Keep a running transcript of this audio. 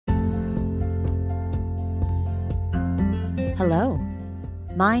Hello,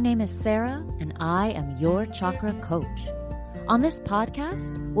 my name is Sarah and I am your chakra coach. On this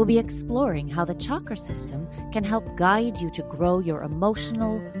podcast, we'll be exploring how the chakra system can help guide you to grow your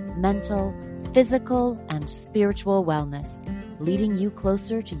emotional, mental, physical, and spiritual wellness, leading you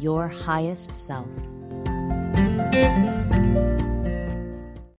closer to your highest self.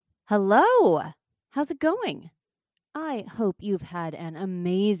 Hello, how's it going? I hope you've had an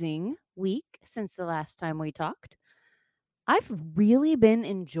amazing week since the last time we talked. I've really been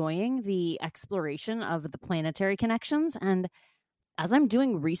enjoying the exploration of the planetary connections, and as I'm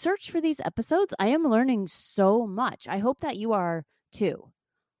doing research for these episodes, I am learning so much. I hope that you are too.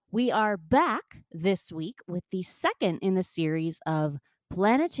 We are back this week with the second in the series of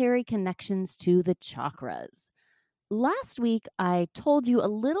planetary connections to the chakras. Last week, I told you a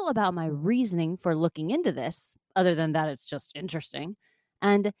little about my reasoning for looking into this, other than that it's just interesting.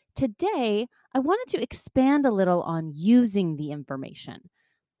 And today, I wanted to expand a little on using the information.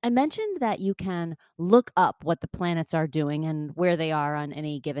 I mentioned that you can look up what the planets are doing and where they are on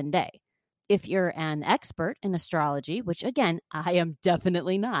any given day. If you're an expert in astrology, which again, I am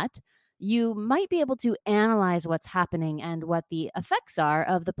definitely not, you might be able to analyze what's happening and what the effects are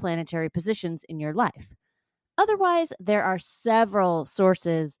of the planetary positions in your life. Otherwise, there are several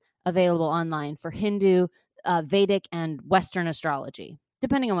sources available online for Hindu, Vedic, and Western astrology,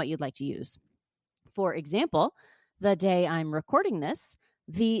 depending on what you'd like to use. For example, the day I'm recording this,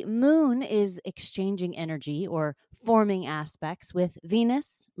 the moon is exchanging energy or forming aspects with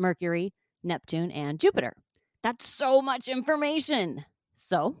Venus, Mercury, Neptune, and Jupiter. That's so much information.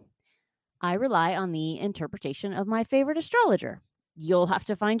 So I rely on the interpretation of my favorite astrologer. You'll have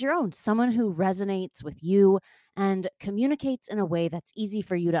to find your own, someone who resonates with you and communicates in a way that's easy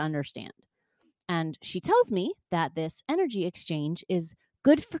for you to understand. And she tells me that this energy exchange is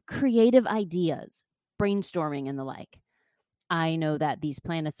good for creative ideas, brainstorming, and the like. I know that these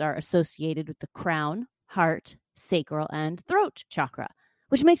planets are associated with the crown, heart, sacral, and throat chakra,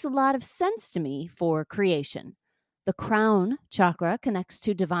 which makes a lot of sense to me for creation. The crown chakra connects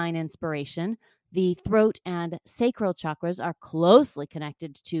to divine inspiration. The throat and sacral chakras are closely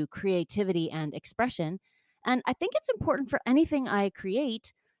connected to creativity and expression. And I think it's important for anything I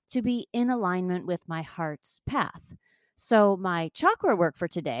create to be in alignment with my heart's path. So my chakra work for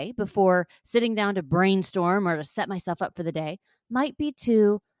today, before sitting down to brainstorm or to set myself up for the day, might be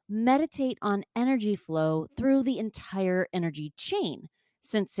to meditate on energy flow through the entire energy chain,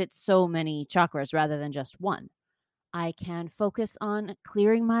 since it's so many chakras rather than just one. I can focus on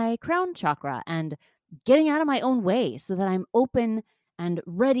clearing my crown chakra and getting out of my own way so that I'm open and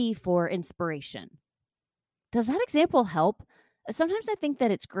ready for inspiration. Does that example help? Sometimes I think that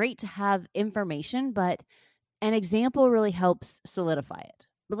it's great to have information, but an example really helps solidify it.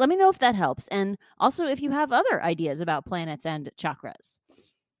 But let me know if that helps. And also if you have other ideas about planets and chakras.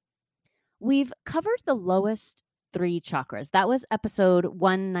 We've covered the lowest 3 chakras. That was episode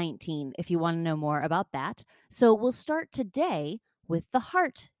 119, if you want to know more about that. So we'll start today with the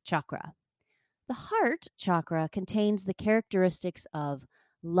heart chakra. The heart chakra contains the characteristics of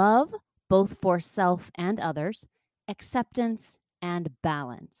love, both for self and others, acceptance, and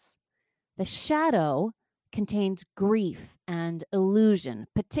balance. The shadow contains grief and illusion,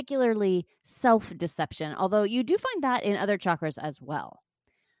 particularly self-deception, although you do find that in other chakras as well.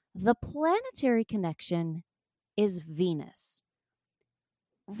 The planetary connection is Venus.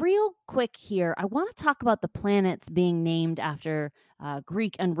 Real quick here, I want to talk about the planets being named after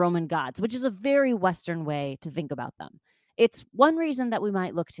Greek and Roman gods, which is a very Western way to think about them. It's one reason that we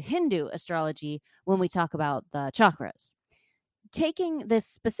might look to Hindu astrology when we talk about the chakras. Taking this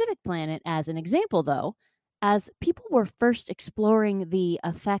specific planet as an example, though, as people were first exploring the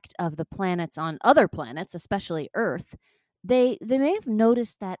effect of the planets on other planets, especially Earth, they may have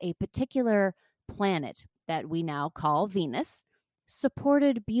noticed that a particular planet that we now call Venus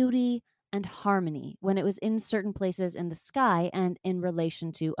supported beauty and harmony when it was in certain places in the sky and in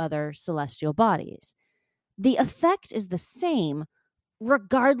relation to other celestial bodies. The effect is the same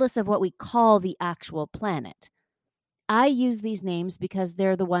regardless of what we call the actual planet. I use these names because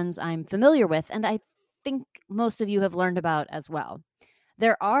they're the ones I'm familiar with, and I think most of you have learned about as well.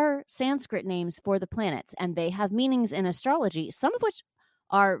 There are Sanskrit names for the planets, and they have meanings in astrology, some of which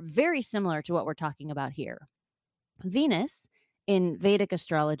are very similar to what we're talking about here. Venus, in Vedic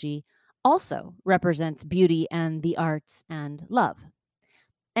astrology, also represents beauty and the arts and love.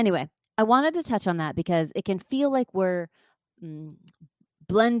 Anyway, I wanted to touch on that because it can feel like we're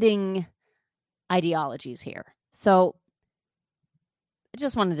blending ideologies here. So I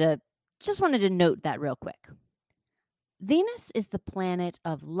just wanted to note that real quick. Venus is the planet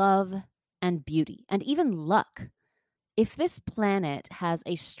of love and beauty and even luck. If this planet has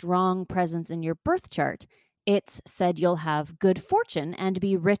a strong presence in your birth chart, it's said you'll have good fortune and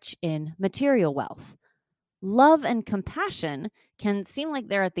be rich in material wealth. Love and compassion can seem like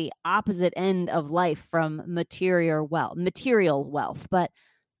they're at the opposite end of life from material wealth, but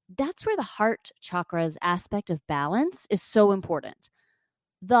that's where the heart chakra's aspect of balance is so important.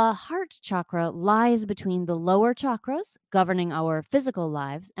 The heart chakra lies between the lower chakras, governing our physical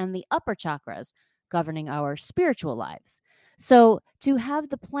lives, and the upper chakras, governing our spiritual lives. So, to have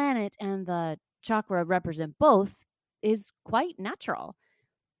the planet and the chakra represent both is quite natural.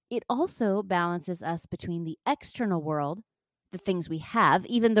 It also balances us between the external world, the things we have,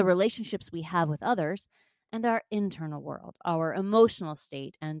 even the relationships we have with others, and our internal world, our emotional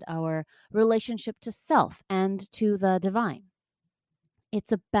state, and our relationship to self and to the divine.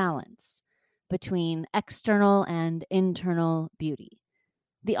 It's a balance between external and internal beauty.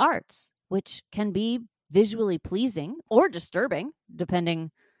 The arts, which can be visually pleasing or disturbing,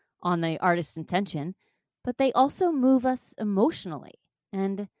 depending on the artist's intention, but they also move us emotionally.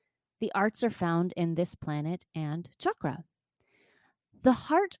 And the arts are found in this planet and chakra. The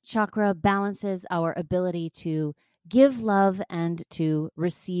heart chakra balances our ability to give love and to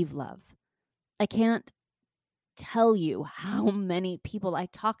receive love. I can't tell you how many people I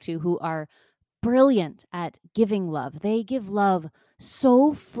talk to who are brilliant at giving love. They give love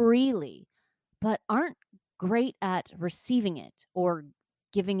so freely, but aren't great at receiving it or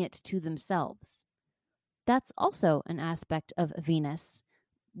giving it to themselves. That's also an aspect of Venus,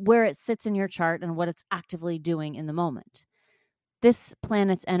 where it sits in your chart and what it's actively doing in the moment. This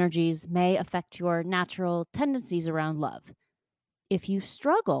planet's energies may affect your natural tendencies around love. If you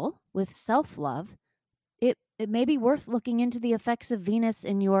struggle with self love, it may be worth looking into the effects of Venus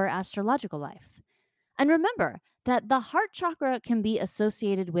in your astrological life. And remember that the heart chakra can be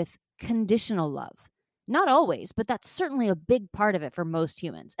associated with conditional love. Not always, but that's certainly a big part of it for most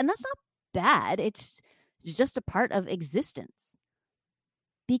humans. And that's not bad, it's just a part of existence.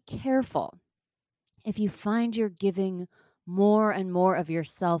 Be careful if you find you're giving more and more of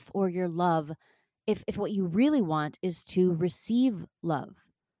yourself or your love, if what you really want is to receive love.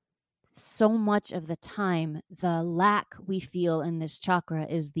 So much of the time, the lack we feel in this chakra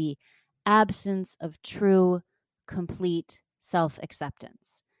is the absence of true, complete self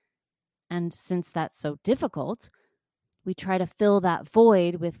acceptance. And since that's so difficult, we try to fill that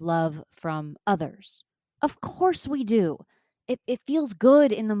void with love from others. Of course, we do. It feels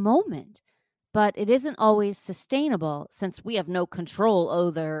good in the moment, but it isn't always sustainable since we have no control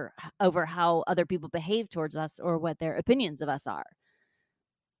over how other people behave towards us or what their opinions of us are.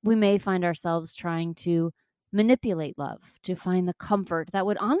 We may find ourselves trying to manipulate love to find the comfort that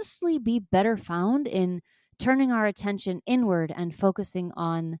would honestly be better found in turning our attention inward and focusing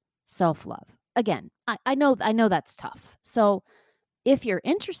on self-love. Again, I know that's tough. So if you're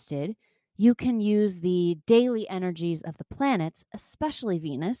interested, you can use the daily energies of the planets, especially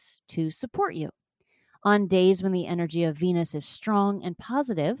Venus, to support you. On days when the energy of Venus is strong and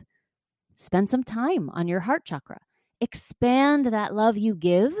positive, spend some time on your heart chakra. Expand that love you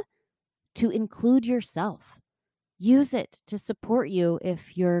give to include yourself. Use it to support you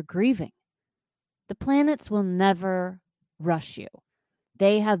if you're grieving. The planets will never rush you.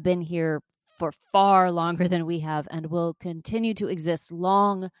 They have been here for far longer than we have and will continue to exist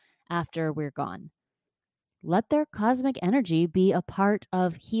long after we're gone. Let their cosmic energy be a part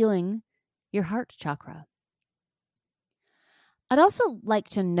of healing your heart chakra. I'd also like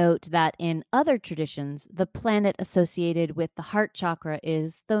to note that in other traditions, the planet associated with the heart chakra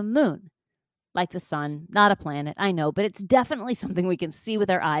is the moon. Like the sun, not a planet, I know, but it's definitely something we can see with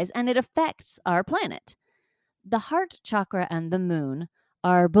our eyes and it affects our planet. The heart chakra and the moon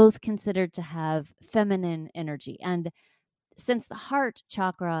are both considered to have feminine energy. And since the heart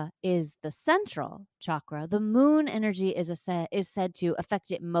chakra is the central chakra, the moon energy is said to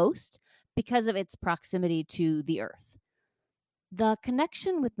affect it most because of its proximity to the earth. The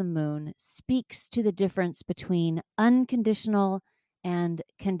connection with the moon speaks to the difference between unconditional and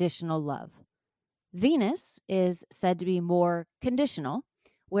conditional love. Venus is said to be more conditional,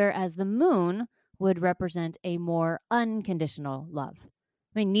 whereas the moon would represent a more unconditional love.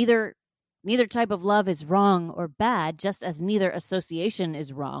 I mean, neither type of love is wrong or bad, just as neither association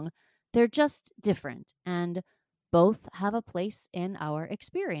is wrong. They're just different, and both have a place in our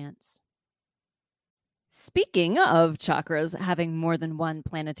experience. Speaking of chakras having more than one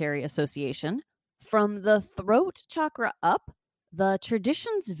planetary association, from the throat chakra up, the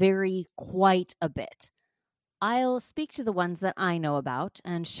traditions vary quite a bit. I'll speak to the ones that I know about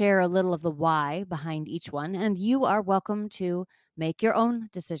and share a little of the why behind each one, and you are welcome to make your own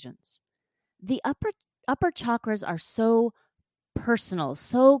decisions. The upper chakras are so personal,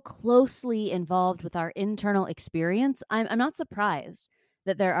 so closely involved with our internal experience, I'm not surprised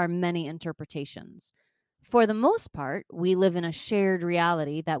that there are many interpretations. For the most part, we live in a shared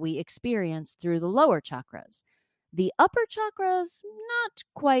reality that we experience through the lower chakras. The upper chakras, not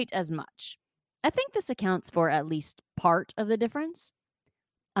quite as much. I think this accounts for at least part of the difference.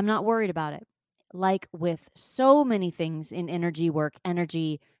 I'm not worried about it. Like with so many things in energy work,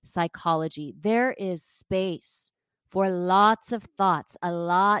 energy psychology, there is space for lots of thoughts, a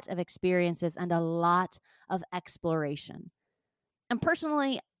lot of experiences, and a lot of exploration. And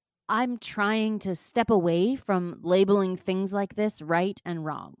personally, I'm trying to step away from labeling things like this right and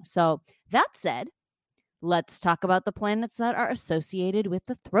wrong. So, that said, let's talk about the planets that are associated with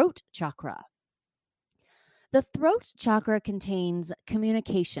the throat chakra. The throat chakra contains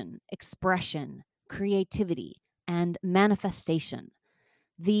communication, expression, creativity, and manifestation.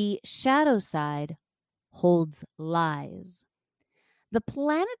 The shadow side holds lies. The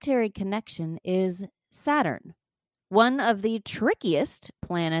planetary connection is Saturn, one of the trickiest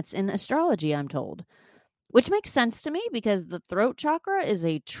planets in astrology, I'm told, which makes sense to me because the throat chakra is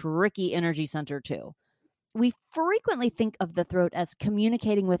a tricky energy center too. We frequently think of the throat as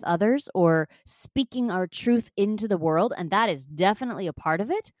communicating with others or speaking our truth into the world, and that is definitely a part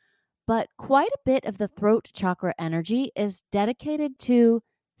of it. But quite a bit of the throat chakra energy is dedicated to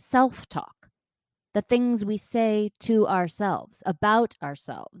self talk, the things we say to ourselves, about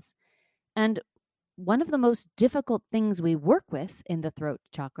ourselves. And one of the most difficult things we work with in the throat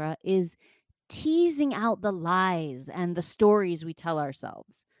chakra is teasing out the lies and the stories we tell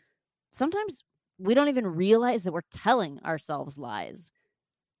ourselves. Sometimes we don't even realize that we're telling ourselves lies.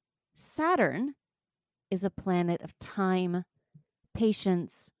 Saturn is a planet of time,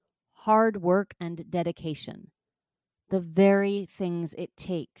 patience, hard work, and dedication. The very things it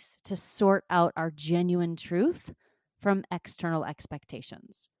takes to sort out our genuine truth from external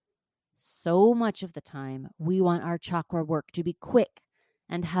expectations. So much of the time, we want our chakra work to be quick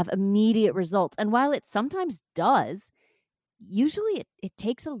and have immediate results. And while it sometimes does, usually it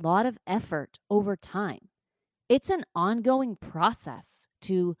takes a lot of effort over time. It's an ongoing process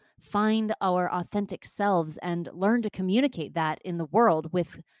to find our authentic selves and learn to communicate that in the world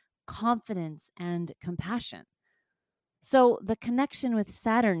with confidence and compassion. So, the connection with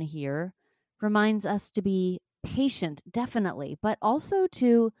Saturn here reminds us to be patient, definitely, but also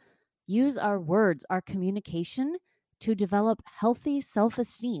to use our words, our communication to develop healthy self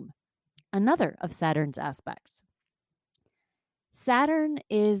esteem, another of Saturn's aspects. Saturn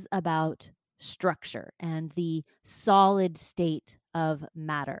is about structure and the solid state of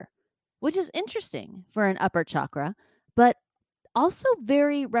matter, which is interesting for an upper chakra, but also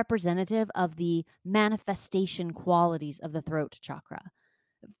very representative of the manifestation qualities of the throat chakra.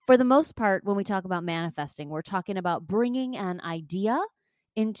 For the most part, when we talk about manifesting, we're talking about bringing an idea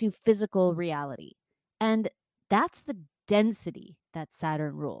into physical reality. And that's the density that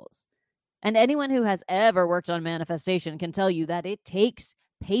Saturn rules. And anyone who has ever worked on manifestation can tell you that it takes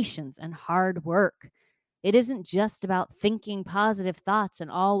patience and hard work. It isn't just about thinking positive thoughts and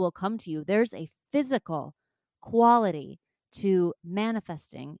all will come to you. There's a physical quality to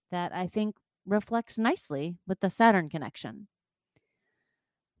manifesting that I think reflects nicely with the Saturn connection.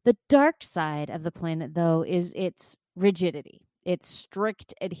 The dark side of the planet, though, is its rigidity, its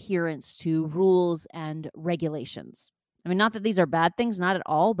strict adherence to rules and regulations. I mean, not that these are bad things, not at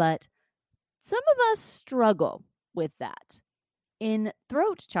all, but some of us struggle with that. In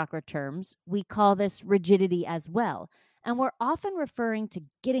throat chakra terms, we call this rigidity as well, and we're often referring to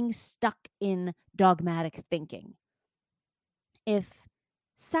getting stuck in dogmatic thinking. If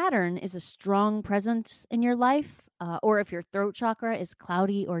Saturn is a strong presence in your life, or if your throat chakra is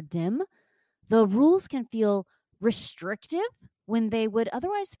cloudy or dim, the rules can feel restrictive when they would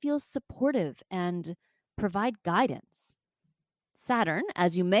otherwise feel supportive and provide guidance. Saturn,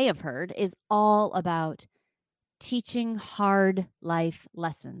 as you may have heard, is all about teaching hard life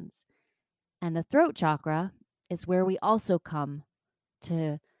lessons. And the throat chakra is where we also come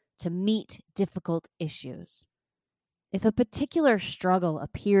to, to meet difficult issues. If a particular struggle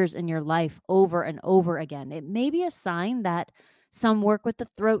appears in your life over and over again, it may be a sign that some work with the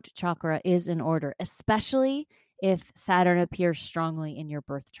throat chakra is in order, especially if Saturn appears strongly in your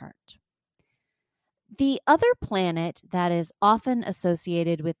birth chart. The other planet that is often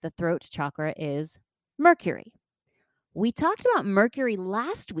associated with the throat chakra is Mercury. We talked about Mercury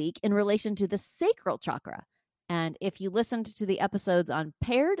last week in relation to the sacral chakra. And if you listened to the episodes on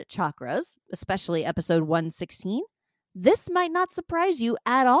paired chakras, especially episode 116, this might not surprise you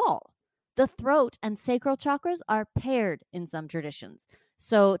at all. The throat and sacral chakras are paired in some traditions.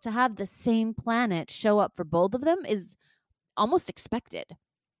 So to have the same planet show up for both of them is almost expected.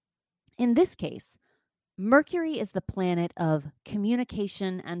 In this case, Mercury is the planet of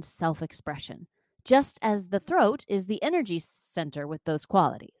communication and self expression, just as the throat is the energy center with those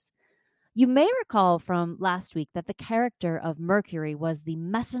qualities. You may recall from last week that the character of Mercury was the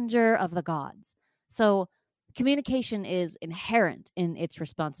messenger of the gods. So, communication is inherent in its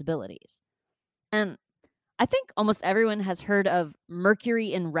responsibilities. And I think almost everyone has heard of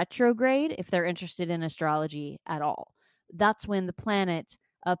Mercury in retrograde if they're interested in astrology at all. That's when the planet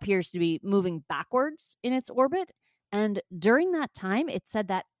appears to be moving backwards in its orbit. And during that time, it said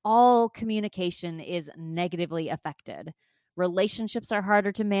that all communication is negatively affected. Relationships are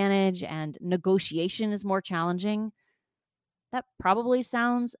harder to manage and negotiation is more challenging. That probably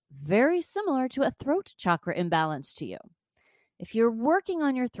sounds very similar to a throat chakra imbalance to you. If you're working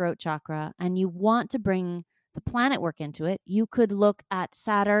on your throat chakra and you want to bring the planet work into it, you could look at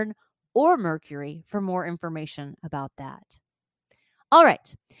Saturn or Mercury for more information about that. All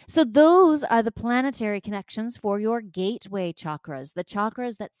right. So those are the planetary connections for your gateway chakras, the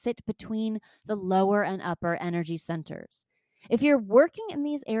chakras that sit between the lower and upper energy centers. If you're working in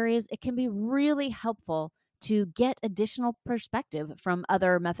these areas, it can be really helpful to get additional perspective from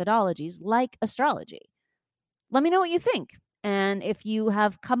other methodologies like astrology. Let me know what you think and if you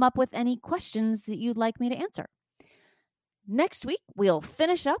have come up with any questions that you'd like me to answer. Next week, we'll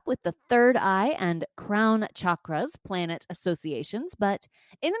finish up with the third eye and crown chakras planet associations. But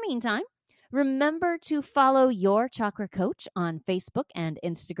in the meantime, remember to follow your chakra coach on Facebook and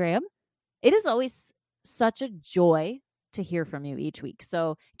Instagram. It is always such a joy to hear from you each week.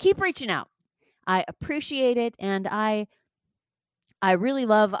 So keep reaching out. I appreciate it. And I really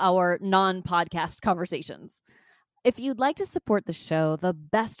love our non-podcast conversations. If you'd like to support the show, the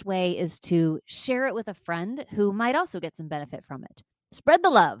best way is to share it with a friend who might also get some benefit from it. Spread the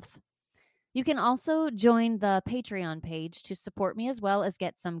love. You can also join the Patreon page to support me as well as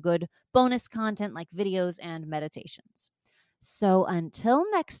get some good bonus content like videos and meditations. So until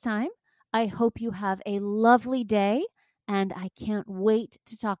next time, I hope you have a lovely day, and I can't wait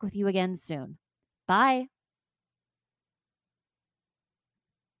to talk with you again soon. Bye.